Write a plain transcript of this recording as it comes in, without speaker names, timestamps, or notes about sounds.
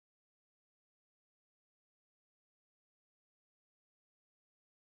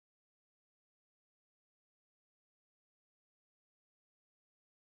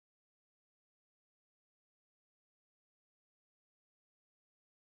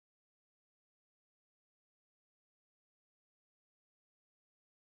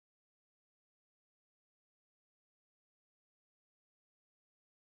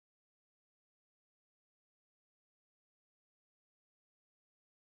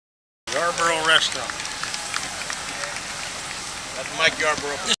restaurant. That's Mike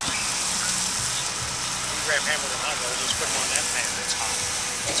Yarborough. You grab hamburger and hot roll, just put them on that pan. It's hot.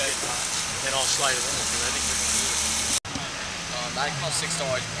 It's getting hot. Then I'll slide it in because I think we're going to need it. That costs $6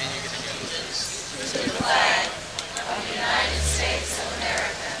 and you get to go. To the flag of the United States of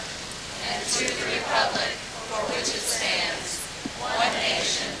America and to the republic for which it stands, one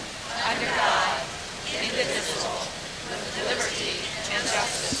nation, under God, indivisible, with liberty and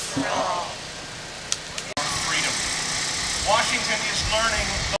justice for all. Freedom. Washington is learning.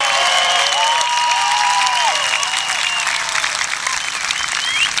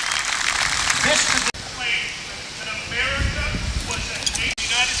 This is the claim that America was a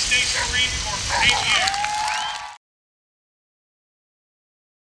United States Marine Corps for 8 years.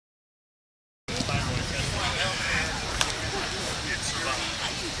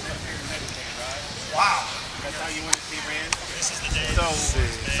 Wow. That's how you want it to be ran? This is the day. So,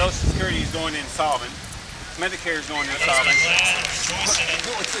 Social Security is going insolvent. Medicare is going insolvent.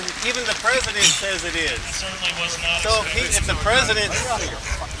 Even the president says it is. Certainly was not. So if the president...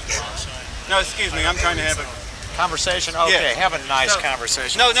 No, excuse me, I'm trying to have a... Conversation? Okay, have a nice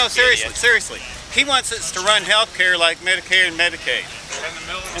conversation. No, seriously. He wants us to run health care like Medicare and Medicaid. And the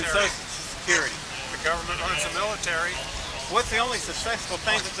military. And Social Security. The government runs the military. What's the only successful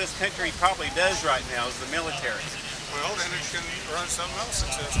thing that this country probably does right now is the military. Well, then it can run something else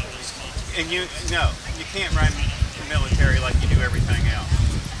successfully. And you can't run the military like you do everything else.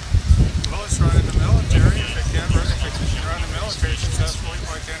 Well, it's running the military. If it can run the military successfully,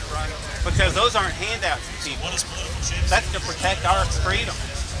 why can't it run? Because those aren't handouts to people. That's to protect our freedom.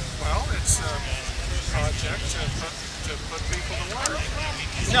 Well, it's a project to put people to work.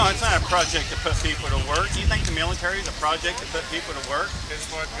 No, it's not a project to put people to work. You think the military is a project to put people to work?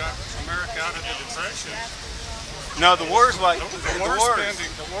 It's what got America out of the Depression. No, the war's what The war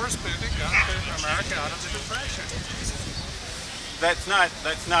spending got America out of the Depression. That's not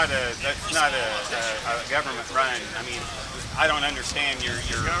a government run. I mean, I don't understand your.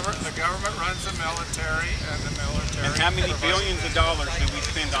 The government runs the military, and the military. And how many billions of dollars do we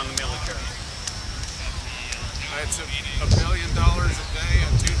spend on the military? It's $1 billion a day, a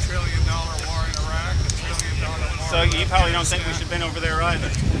 $2 trillion war in Iraq, a $1 trillion war. So you probably don't think we should have been over there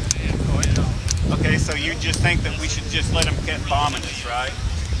either. Okay, so you just think that we should just let them keep bombing us, right?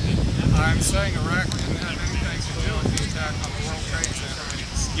 I'm saying Iraq didn't have anything to do with the attack on the World Trade Center.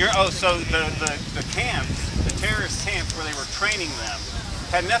 So the camps, the terrorist camps where they were training them,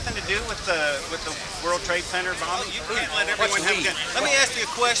 had nothing to do with the World Trade Center bombing. You can't let everyone have a gun. Let me ask you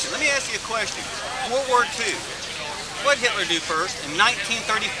a question. World War II. What did Hitler do first? In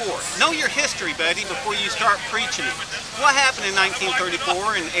 1934. Know your history, buddy, before you start preaching it. What happened in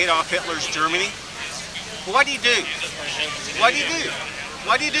 1934 in Adolf Hitler's Germany? What did he do?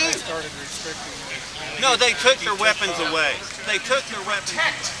 No, they took their weapons away. Protect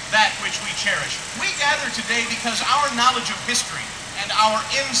that which we cherish. We gather today because our knowledge of history and our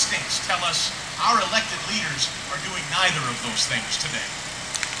instincts tell us our elected leaders are doing neither of those things today.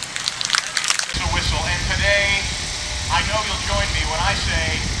 It's a whistle, and today I know you'll join me when I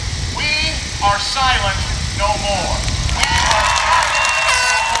say, we are silent no more. We are silent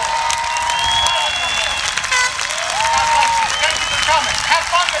no more. God bless you. Thank you for coming. Have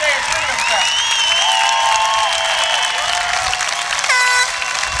fun.